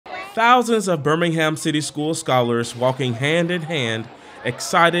Thousands of Birmingham City School scholars walking hand in hand,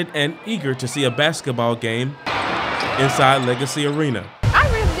 excited and eager to see a basketball game inside Legacy Arena. I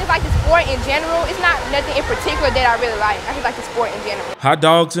really just like the sport in general. It's not nothing in particular that I really like. I just like the sport in general. Hot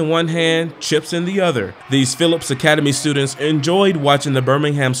dogs in one hand, chips in the other. These Phillips Academy students enjoyed watching the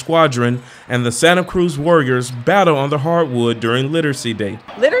Birmingham Squadron and the Santa Cruz Warriors battle on the hardwood during Literacy Day.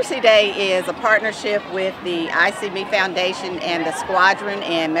 Literacy Day is a partnership with the ICB Foundation and the Squadron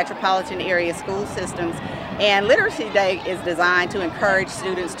and metropolitan area school systems. And Literacy Day is designed to encourage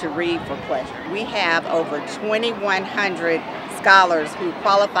students to read for pleasure. We have over 2,100 scholars who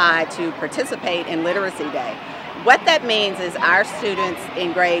qualify to participate in Literacy Day. What that means is our students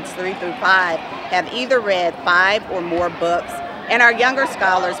in grades 3 through 5 have either read 5 or more books, and our younger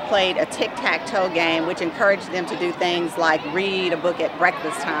scholars played a tic-tac-toe game which encouraged them to do things like read a book at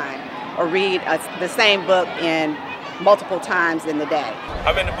breakfast time or read the same book in multiple times in the day.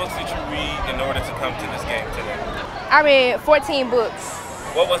 How many books did you read in order to come to this game today? I read 14 books.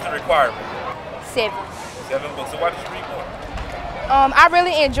 What was the requirement? 7. 7 books. So why did you read more? I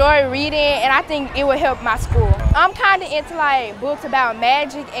really enjoy reading, and I think it will help my school. I'm kind of into like books about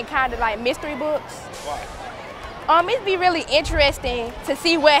magic and kind of like mystery books. Why? It'd be really interesting to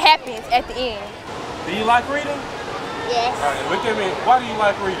see what happens at the end. Do you like reading? Yes. All right, look at me. Why do you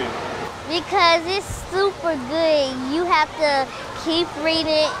like reading? Because it's super good. You have to keep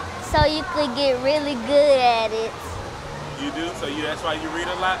reading so you could get really good at it. You do? So that's why you read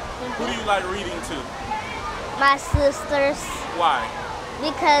a lot? Who do you like reading to? My sisters. Why?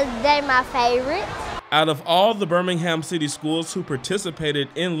 Because they're my favorite. Out of all the Birmingham City Schools who participated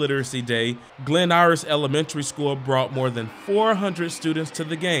in Literacy Day, Glen Iris Elementary School brought more than 400 students to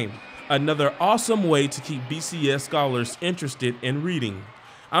the game. Another awesome way to keep BCS scholars interested in reading.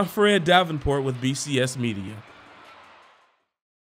 I'm Fred Davenport with BCS Media.